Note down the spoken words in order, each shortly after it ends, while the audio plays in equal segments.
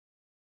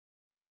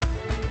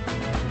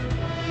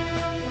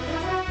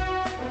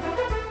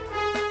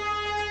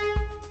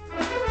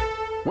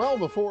Well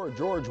before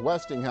George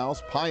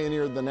Westinghouse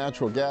pioneered the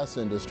natural gas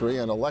industry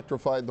and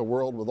electrified the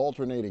world with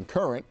alternating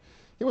current,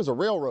 he was a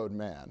railroad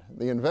man.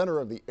 The inventor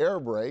of the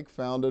air brake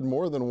founded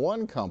more than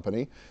one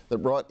company that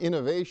brought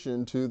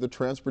innovation to the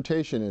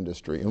transportation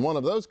industry. And one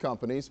of those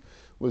companies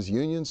was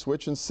Union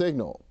Switch and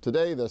Signal.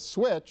 Today, the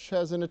Switch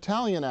has an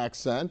Italian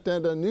accent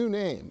and a new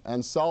name,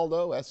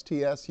 Ansaldo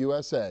STS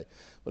USA.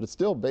 But it's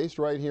still based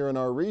right here in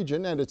our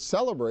region, and it's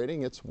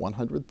celebrating its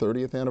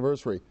 130th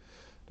anniversary.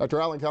 Dr.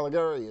 Alan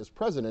Calegari is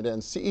president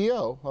and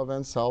CEO of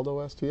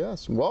Ansaldo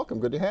STS. Welcome.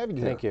 Good to have you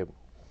here. Thank you.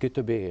 Good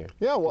to be here.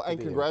 Yeah, well, and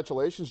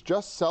congratulations.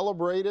 Just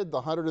celebrated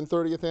the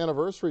 130th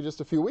anniversary just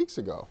a few weeks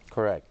ago.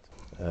 Correct.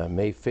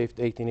 May 5th,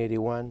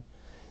 1881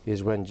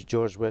 is when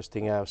George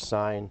Westinghouse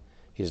signed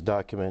his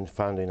document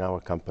founding our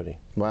company.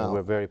 Wow. And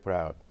we're very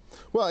proud.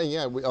 Well,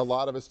 yeah, a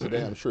lot of us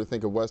today, I'm sure,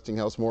 think of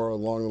Westinghouse more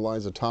along the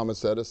lines of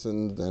Thomas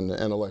Edison and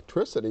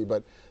electricity,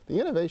 but the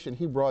innovation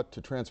he brought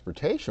to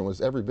transportation was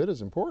every bit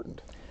as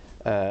important.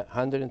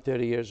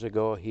 130 years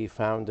ago, he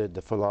founded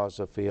the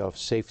philosophy of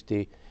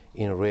safety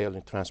in rail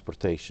and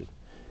transportation,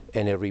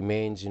 and it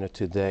remains,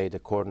 today the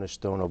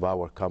cornerstone of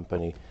our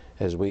company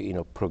as we,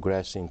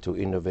 progress into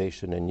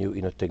innovation and new,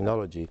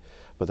 technology.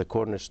 But the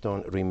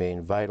cornerstone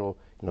remain vital,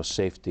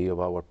 safety of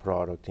our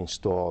product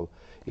installed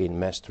in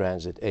mass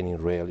transit and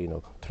in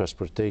rail,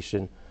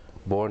 transportation.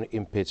 Born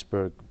in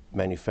Pittsburgh,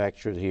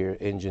 manufactured here,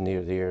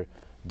 engineered here,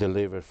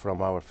 delivered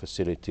from our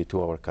facility to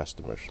our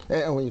customers.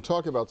 And when you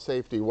talk about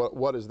safety,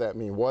 what does that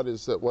mean? What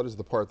is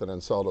the part that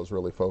Ansaldo is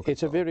really focused on?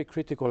 It's a very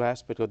critical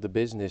aspect of the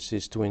business,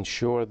 is to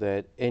ensure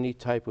that any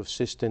type of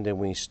system that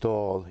we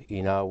install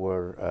in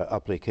our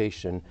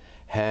application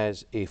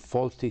has a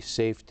faulty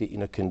safety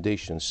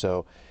condition.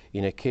 So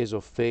in a case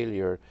of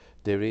failure,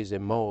 there is a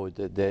mode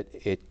that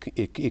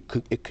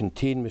it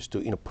continues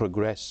to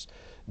progress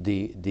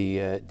the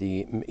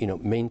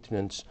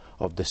maintenance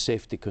of the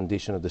safety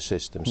condition of the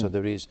system. So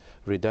there is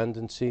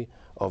redundancy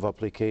of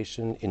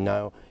application, and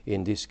now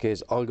in this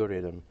case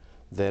algorithm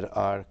that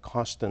are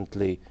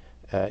constantly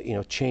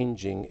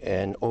changing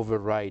and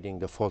overriding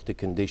the faulty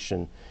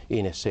condition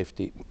in a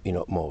safety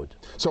mode.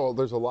 So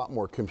there's a lot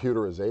more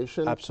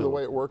computerization to the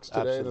way it works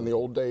today than the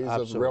old days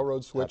of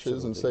railroad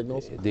switches and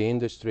signals? The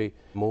industry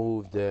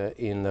moved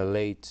in the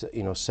late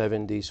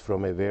 70s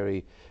from a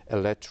very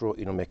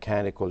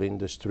mechanical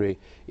industry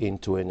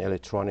into an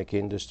electronic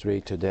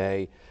industry.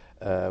 Today,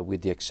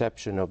 with the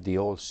exception of the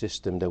old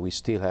system that we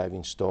still have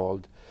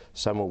installed,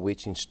 some of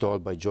which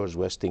installed by George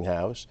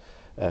Westinghouse,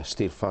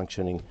 still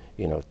functioning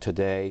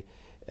today.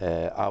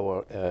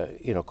 Our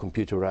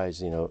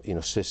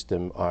computerized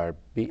system are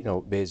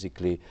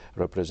basically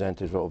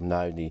representative of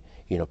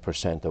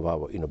 90% of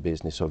our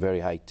business. So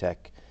very high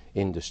tech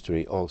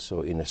industry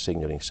also in a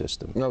signaling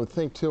system. I would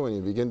think too, when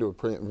you begin to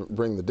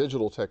bring the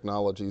digital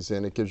technologies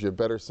in, it gives you a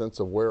better sense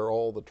of where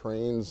all the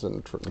trains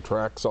and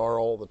tracks are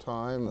all the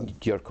time.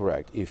 You're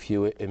correct. If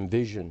you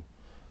envision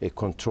a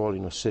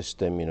control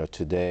system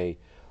today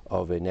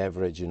of an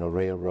average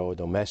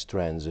railroad or mass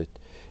transit,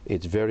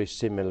 it's very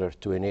similar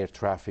to an air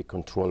traffic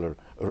controller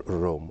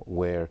room,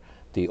 where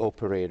the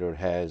operator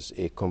has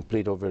a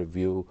complete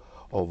overview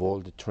of all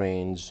the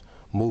trains'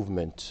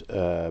 movement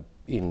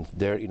in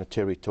their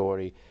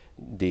territory,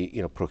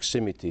 the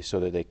proximity, so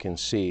that they can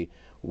see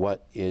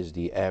what is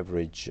the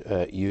average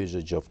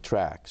usage of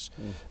tracks.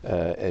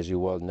 As you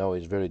well know,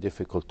 it's very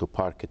difficult to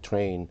park a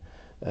train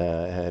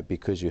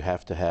because you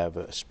have to have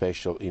a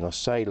special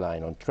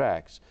sideline on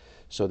tracks.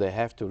 So they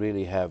have to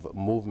really have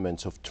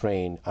movements of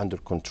train under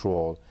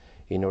control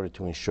in order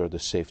to ensure the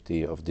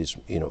safety of this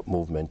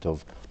movement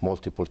of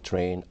multiple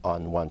train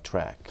on one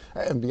track.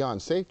 And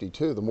beyond safety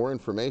too, the more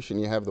information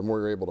you have, the more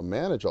you're able to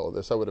manage all of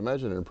this. I would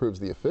imagine it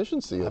improves the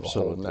efficiency of the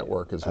whole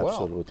network as well.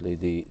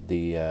 Absolutely.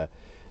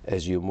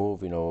 As you move,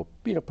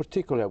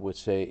 particularly I would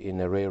say in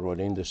the railroad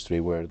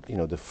industry, where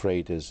the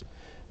freight is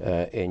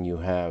and you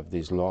have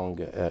these long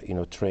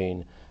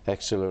train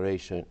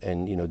acceleration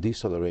and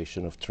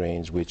deceleration of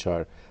trains, which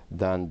are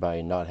done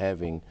by not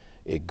having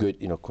a good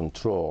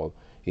control,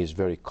 is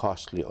very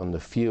costly on the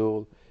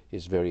fuel,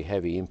 is very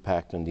heavy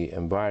impact on the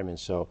environment.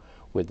 So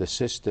with the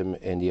system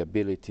and the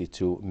ability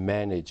to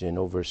manage and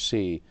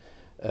oversee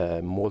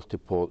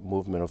multiple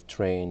movement of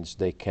trains,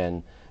 they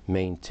can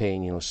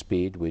maintain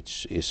speed,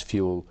 which is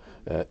fuel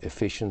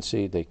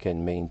efficiency. They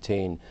can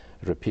maintain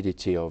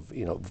rapidity of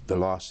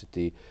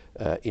velocity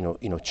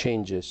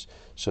changes,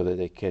 so that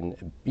they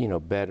can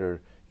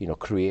better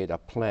create a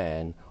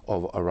plan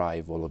of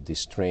arrival of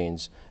these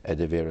trains at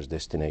the various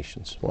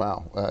destinations.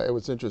 Wow. It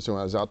was interesting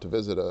when I was out to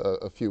visit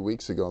a few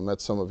weeks ago and met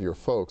some of your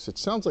folks. It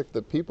sounds like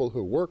the people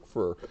who work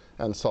for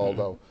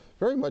Ansaldo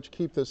very much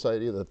keep this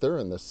idea that they're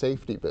in the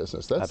safety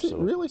business. That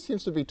really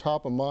seems to be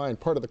top of mind,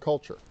 part of the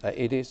culture.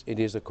 It is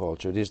the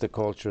culture. It is the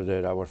culture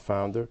that our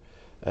founder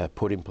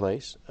put in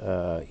place.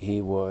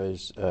 He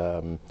was,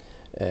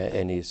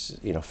 and it's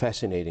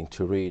fascinating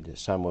to read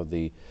some of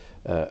the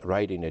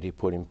writing that he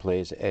put in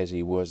place as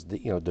he was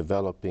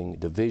developing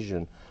the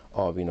vision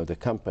of the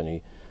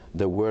company.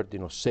 The word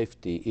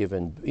safety,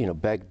 even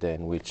back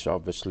then, which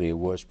obviously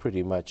was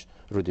pretty much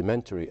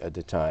rudimentary at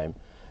the time,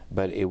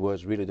 but it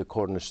was really the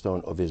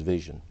cornerstone of his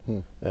vision.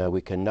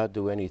 We cannot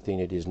do anything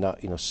that is not,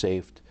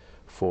 safe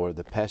for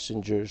the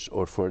passengers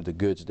or for the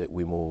goods that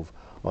we move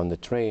on the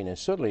train. And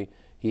certainly,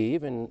 he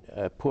even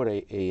put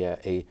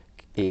a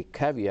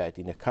caveat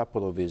in a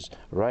couple of his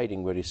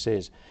writing where he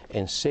says,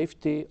 "and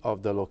safety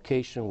of the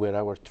location where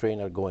our train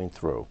are going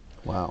through."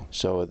 Wow.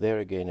 So there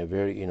again, a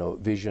very,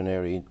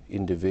 visionary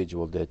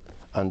individual that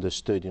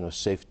understood,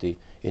 safety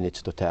in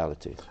its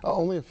totality.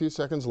 Only a few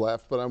seconds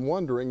left, but I'm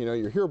wondering,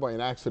 you're here by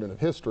an accident of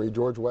history.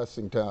 George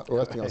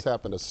Westinghouse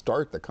happened to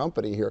start the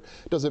company here.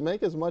 Does it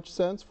make as much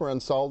sense for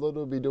Ansaldo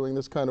to be doing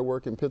this kind of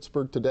work in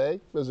Pittsburgh today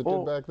as it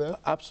did back then?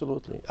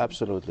 Absolutely,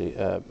 absolutely.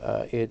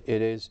 It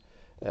is,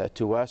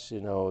 to us,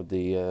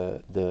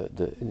 the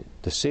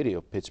city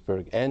of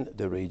Pittsburgh and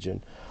the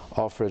region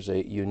offers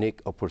a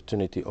unique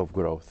opportunity of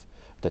growth.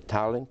 The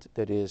talent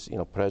that is,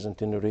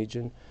 present in the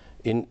region,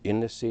 in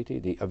the city,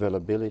 the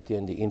availability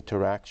and the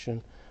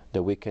interaction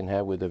that we can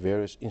have with the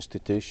various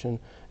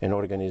institutions and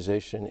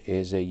organizations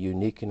is a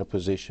unique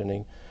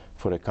positioning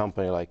for a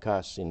company like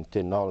us in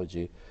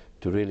technology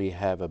to really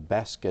have a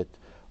basket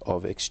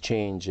of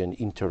exchange and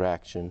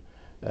interaction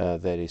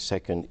that is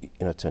second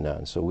to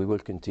none. So we will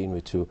continue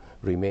to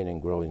remain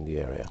and grow in the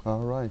area.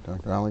 All right,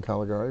 Dr. Alan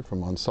Calegari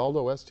from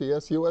Ansaldo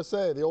STS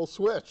USA, the old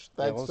switch.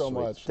 Thanks so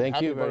much.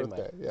 Thank you very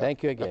birthday. much.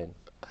 Thank you again.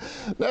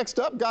 Next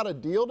up, got a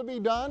deal to be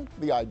done?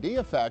 The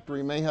Idea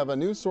Factory may have a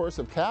new source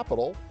of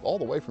capital all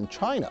the way from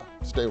China.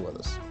 Stay with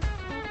us.